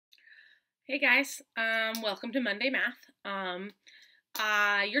Hey guys, welcome to Monday Math.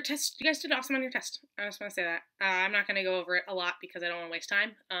 Your test, you guys did awesome on your test. I just want to say that. I'm not going to go over it a lot because I don't want to waste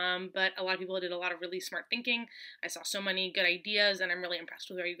time. But a lot of people did a lot of really smart thinking. I saw so many good ideas, and I'm really impressed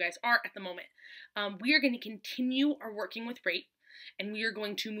with where you guys are at the moment. We are going to continue our working with rate, and we are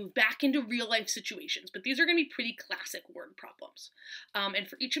going to move back into real life situations. But these are going to be pretty classic word problems. And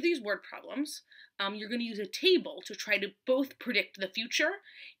for each of these word problems, you're going to use a table to try to both predict the future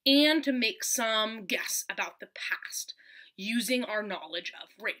and to make some guess about the past using our knowledge of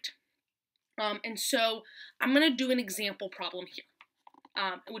rate. And so I'm going to do an example problem here,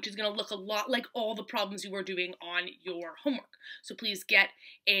 which is going to look a lot like all the problems you were doing on your homework. So please get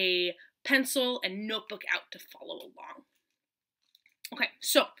a pencil and notebook out to follow along. Okay,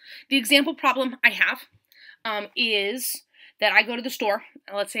 so the example problem I have is that I go to the store,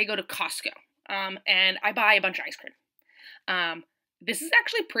 let's say I go to Costco, and I buy a bunch of ice cream. This is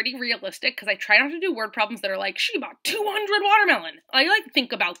actually pretty realistic because I try not to do word problems that are like, she bought 200 watermelon. I like to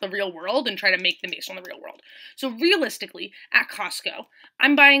think about the real world and try to make them based on the real world. So realistically, at Costco,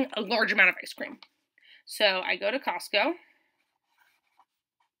 I'm buying a large amount of ice cream. So I go to Costco.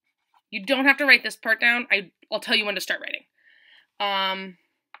 You don't have to write this part down. I'll tell you when to start writing.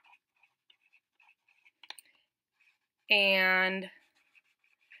 And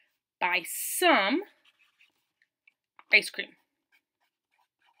buy some ice cream.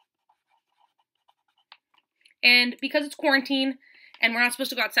 And because it's quarantine and we're not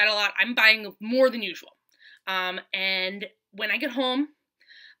supposed to go outside a lot, I'm buying more than usual. And when I get home,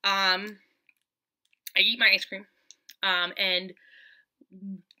 I eat my ice cream. And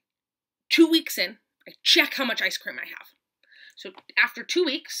 2 weeks in, I check how much ice cream I have. So after 2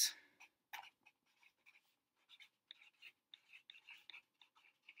 weeks,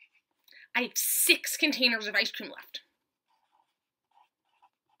 I have 6 containers of ice cream left.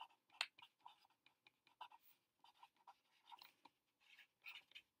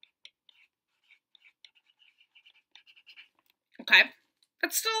 Okay,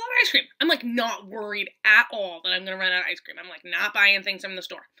 that's still a lot of ice cream. I'm like not worried at all that I'm gonna run out of ice cream. I'm like not buying things from the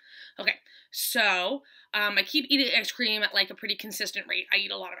store. Okay, so I keep eating ice cream at like a pretty consistent rate. I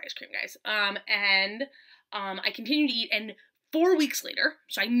eat a lot of ice cream, guys. And I continue to eat, and 4 weeks later,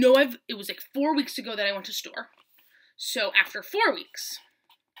 so I know it was like 4 weeks ago that I went to store. So after 4 weeks,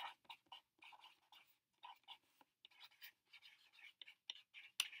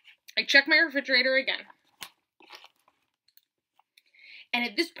 I check my refrigerator again. And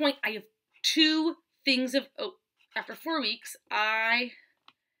at this point, I have 2 things of, after 4 weeks, I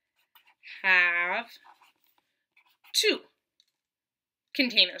have 2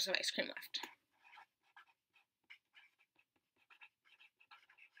 containers of ice cream left.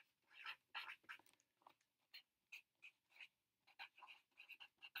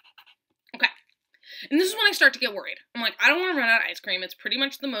 Okay, and this is when I start to get worried. I'm like, I don't want to run out of ice cream. It's pretty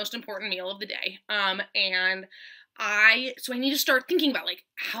much the most important meal of the day. So I need to start thinking about like,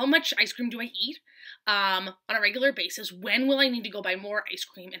 how much ice cream do I eat on a regular basis? When will I need to go buy more ice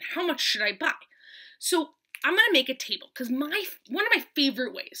cream, and how much should I buy? So I'm gonna make a table because one of my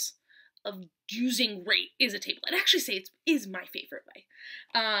favorite ways of using rate is a table. I'd actually say it is my favorite way,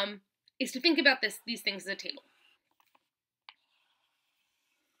 is to think about these things as a table.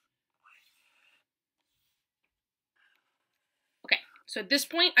 Okay, so at this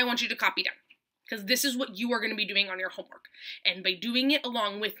point, I want you to copy down, because this is what you are going to be doing on your homework. And by doing it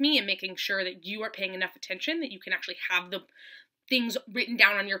along with me and making sure that you are paying enough attention that you can actually have the things written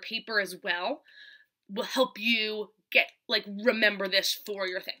down on your paper as well, will help you remember this for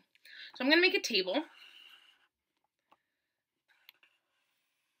your thing. So I'm going to make a table.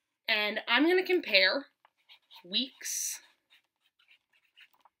 And I'm going to compare weeks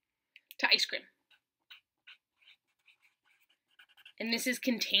to ice cream. And this is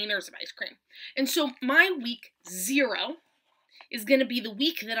containers of ice cream. And so my week 0 is going to be the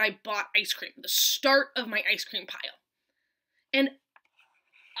week that I bought ice cream, the start of my ice cream pile. And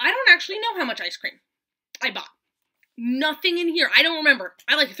I don't actually know how much ice cream I bought. Nothing in here. I don't remember.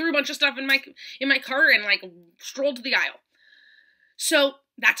 I threw a bunch of stuff in my cart and strolled to the aisle. So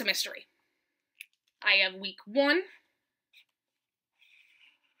that's a mystery. I have week 1,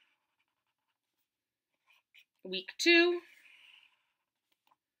 week 2,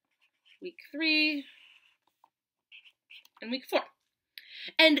 week 3, and week 4.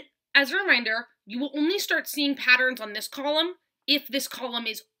 And as a reminder, you will only start seeing patterns on this column if this column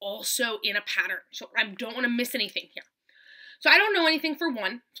is also in a pattern. So I don't want to miss anything here. So I don't know anything for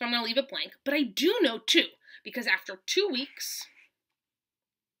 1, so I'm going to leave it blank. But I do know 2, because after 2 weeks,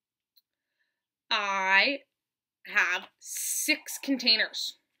 I have 6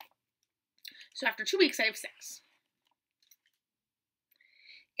 containers So after 2 weeks, I have 6.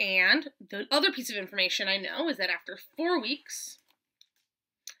 And the other piece of information I know is that after 4 weeks,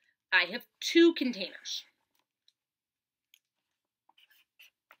 I have 2 containers.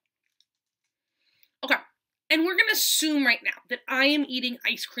 Okay, and we're going to assume right now that I am eating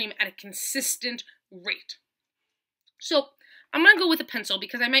ice cream at a consistent rate. So I'm going to go with a pencil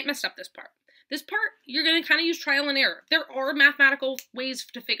because I might mess up this part. This part, you're going to kind of use trial and error. There are mathematical ways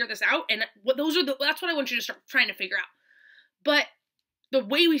to figure this out, and that's what I want you to start trying to figure out. But the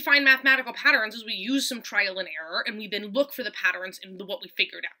way we find mathematical patterns is we use some trial and error, and we then look for the patterns in what we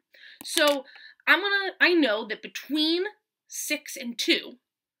figured out. So I know that between 6 and 2,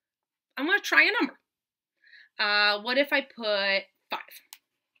 I'm going to try a number. What if I put 5?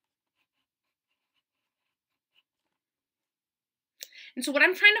 And so what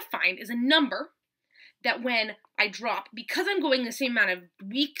I'm trying to find is a number that when I drop, because I'm going the same amount of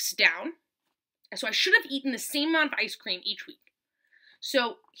weeks down, so I should have eaten the same amount of ice cream each week.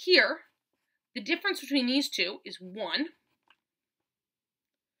 So here, the difference between these two is 1,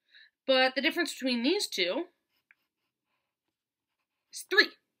 but the difference between these two is 3.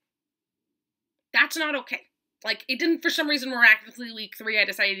 That's not okay. Like, it didn't, for some reason, miraculously, week 3, I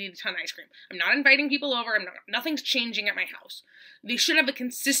decided to eat a ton of ice cream. I'm not inviting people over. Nothing's changing at my house. They should have a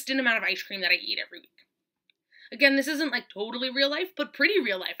consistent amount of ice cream that I eat every week. Again, this isn't like totally real life, but pretty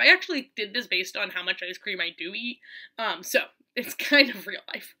real life. I actually did this based on how much ice cream I do eat. So it's kind of real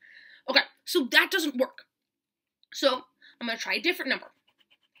life. Okay, so that doesn't work. So I'm going to try a different number.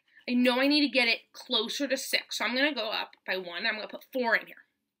 I know I need to get it closer to 6, so I'm going to go up by 1. I'm going to put 4 in here.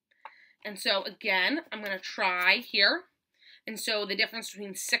 And so, again, I'm going to try here. And so the difference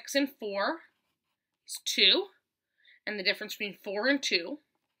between 6 and 4 is 2. And the difference between 4 and 2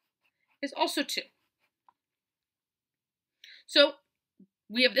 is also 2. So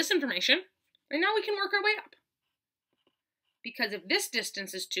we have this information, and now we can work our way up. Because if this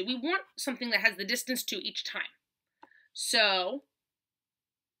distance is 2, we want something that has the distance 2 each time. So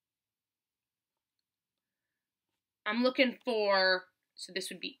I'm looking for, so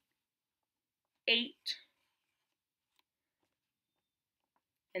this would be 8,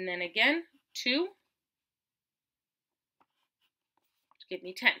 and then again 2 to give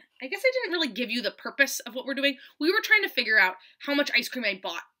me 10. I guess I didn't really give you the purpose of what we're doing. We were trying to figure out how much ice cream I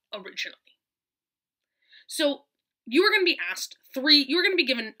bought originally. So you were going to be asked you were going to be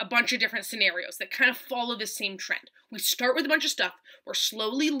given a bunch of different scenarios that kind of follow the same trend. We start with a bunch of stuff, we're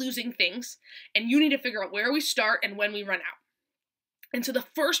slowly losing things, and you need to figure out where we start and when we run out. And so the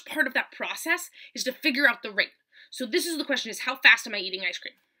first part of that process is to figure out the rate. So this is the question, is how fast am I eating ice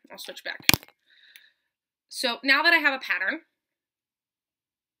cream? I'll switch back. So now that I have a pattern,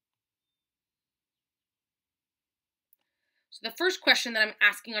 so the first question that I'm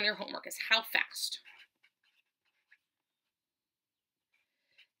asking on your homework is how fast?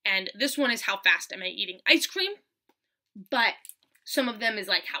 And this one is how fast am I eating ice cream? But some of them is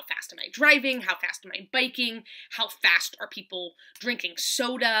like, how fast am I driving? How fast am I biking? How fast are people drinking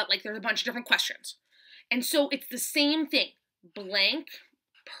soda? Like, there's a bunch of different questions. And so it's the same thing, blank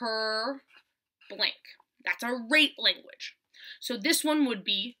per blank. That's our rate language. So this one would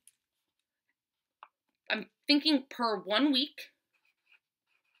be, I'm thinking per 1 week.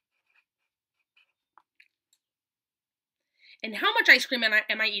 And how much ice cream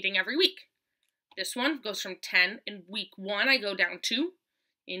am I eating every week? This one goes from 10. In week 1, I go down 2.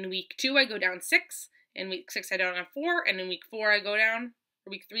 In week 2, I go down 6. In week 6, I go down 4. And in week 4,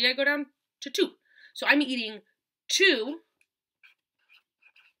 week 3, I go down to 2. So I'm eating 2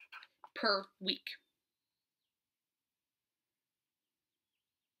 per week.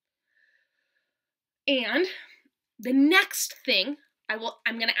 And the next thing I'm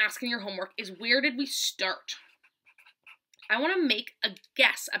going to ask in your homework is, where did we start? I want to make a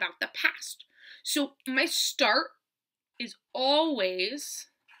guess about the past. So my start is always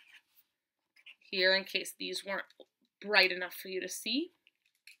here, in case these weren't bright enough for you to see.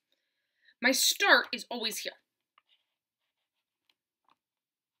 My start is always here.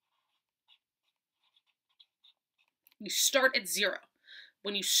 You start at 0.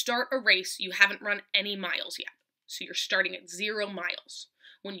 When you start a race, you haven't run any miles yet. So you're starting at 0 miles.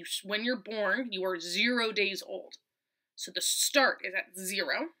 When you're born, you are 0 days old. So the start is at 0.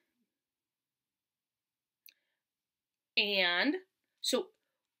 And so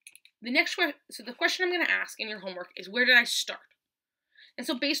the question I'm going to ask in your homework is, where did I start? And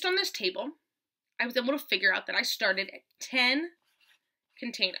so based on this table, I was able to figure out that I started at 10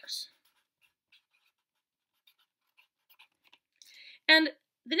 containers. And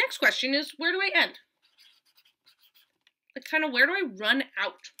the next question is, where do I end? Like, kind of, where do I run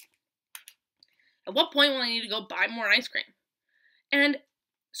out? At what point will I need to go buy more ice cream? And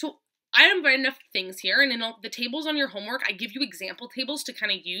so I haven't read enough things here, and in the tables on your homework, I give you example tables to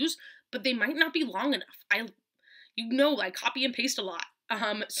kind of use, but they might not be long enough. I copy and paste a lot.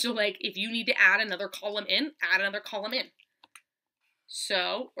 So like if you need to add another column in, add another column in.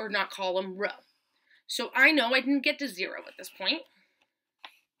 So, or not column, row. So I know I didn't get to 0 at this point.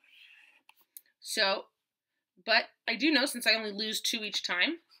 So, but I do know since I only lose 2 each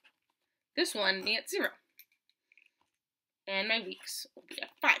time, this one me at 0. And my weeks will be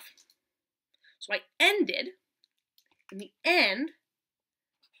at 5. So I ended, in the end,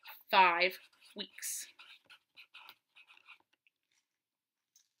 5 weeks.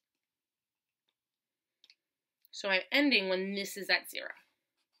 So I'm ending when this is at 0.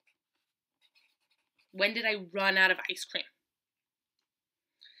 When did I run out of ice cream?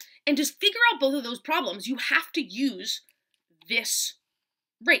 And to figure out both of those problems, you have to use this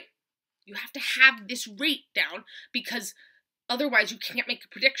rate. You have to have this rate down because otherwise you can't make a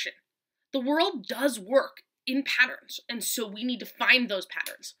prediction. The world does work in patterns, and so we need to find those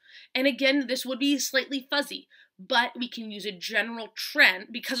patterns. And again, this would be slightly fuzzy, but we can use a general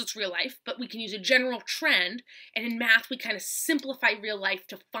trend because it's real life, but we can use a general trend, and in math we kind of simplify real life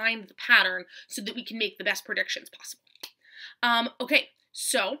to find the pattern so that we can make the best predictions possible. Okay,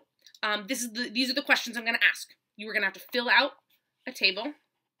 so these are the questions I'm going to ask. You are going to have to fill out a table.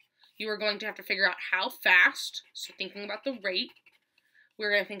 You are going to have to figure out how fast, so thinking about the rate. We're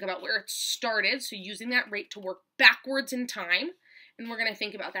going to think about where it started, so using that rate to work backwards in time. And we're going to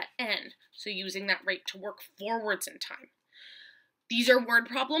think about that end, so using that rate to work forwards in time. These are word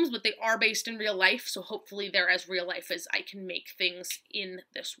problems, but they are based in real life, so hopefully they're as real life as I can make things in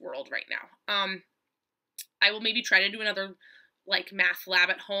this world right now. I will maybe try to do another like math lab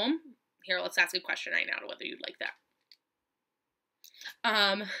at home. Here, let's ask a question right now to whether you'd like that.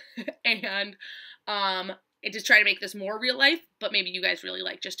 And just try to make this more real life, but maybe you guys really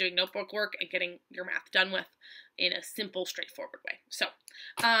like just doing notebook work and getting your math done with in a simple, straightforward way. So,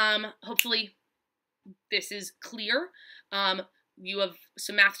 hopefully this is clear. You have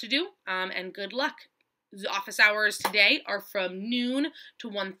some math to do, and good luck. The office hours today are from noon to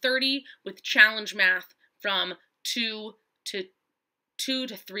 1:30 with challenge math from 2 to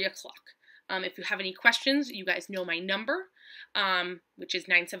 3 o'clock. If you have any questions, you guys know my number, which is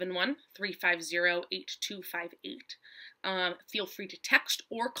 971-350-8258. Feel free to text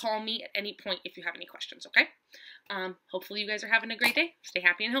or call me at any point if you have any questions, okay? Hopefully you guys are having a great day. Stay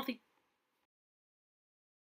happy and healthy.